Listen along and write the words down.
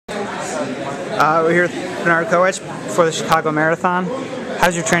We're here with Bernard Koech for the Chicago Marathon.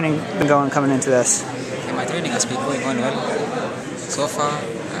 How's your training been going coming into this? My training has been going on well. So far,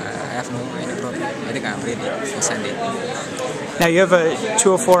 I have no any problem. I think I'm ready for Sunday. Now you have a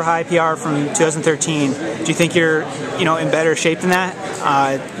 2:04 high PR from 2013. Do you think you're, in better shape than that?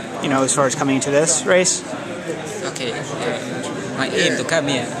 As far as coming into this race? Okay. My aim to come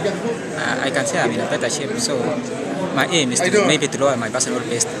here, I can say I'm in a better shape. So my aim is to maybe to lower my personal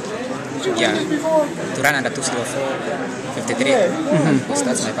best. Yeah, to run under 2:04.53. Because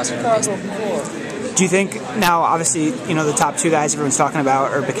that's my personal best. Do you think now, obviously, the top two guys everyone's talking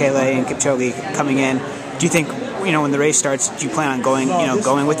about are Bekele and Kipchoge coming in. Do you think, when the race starts, do you plan on going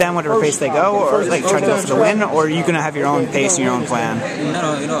with them, whatever pace they go, or try to go for the win, or are you going to have your own pace and your own plan?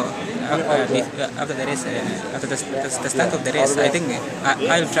 No, after the race, after the start of the race, I think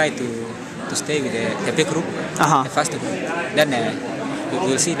I'll try to stay with the big group, the first group. Then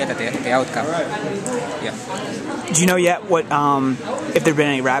we'll see later the outcome. Yeah. Do you know yet what if there've been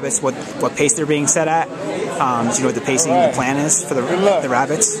any rabbits, what pace they're being set at? Do you know what the pacing plan is for the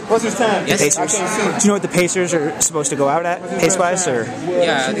rabbits? What's his time? The Pacers. Do you know what the Pacers are supposed to go out at pace-wise, or?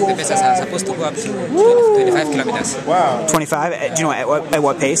 Yeah, I think the Pacers are supposed to go up to 25 kilometers. Wow. 25. Do you know at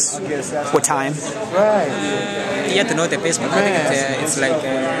what pace? What time? Yet to know the pace, but I think it's like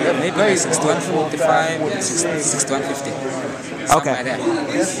maybe like 61:45, 61:50. Okay. Like that.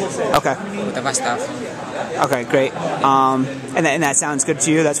 Okay. With the fast stuff. Okay, great. And that sounds good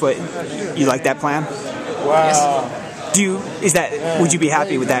to you? That's what you like, that plan? Yes. Would you be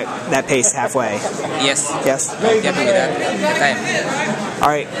happy with that pace halfway? Yes. Yes. I'm happy with that time. All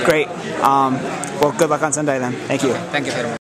right, great. Well, good luck on Sunday then. Thank you. Thank you very much.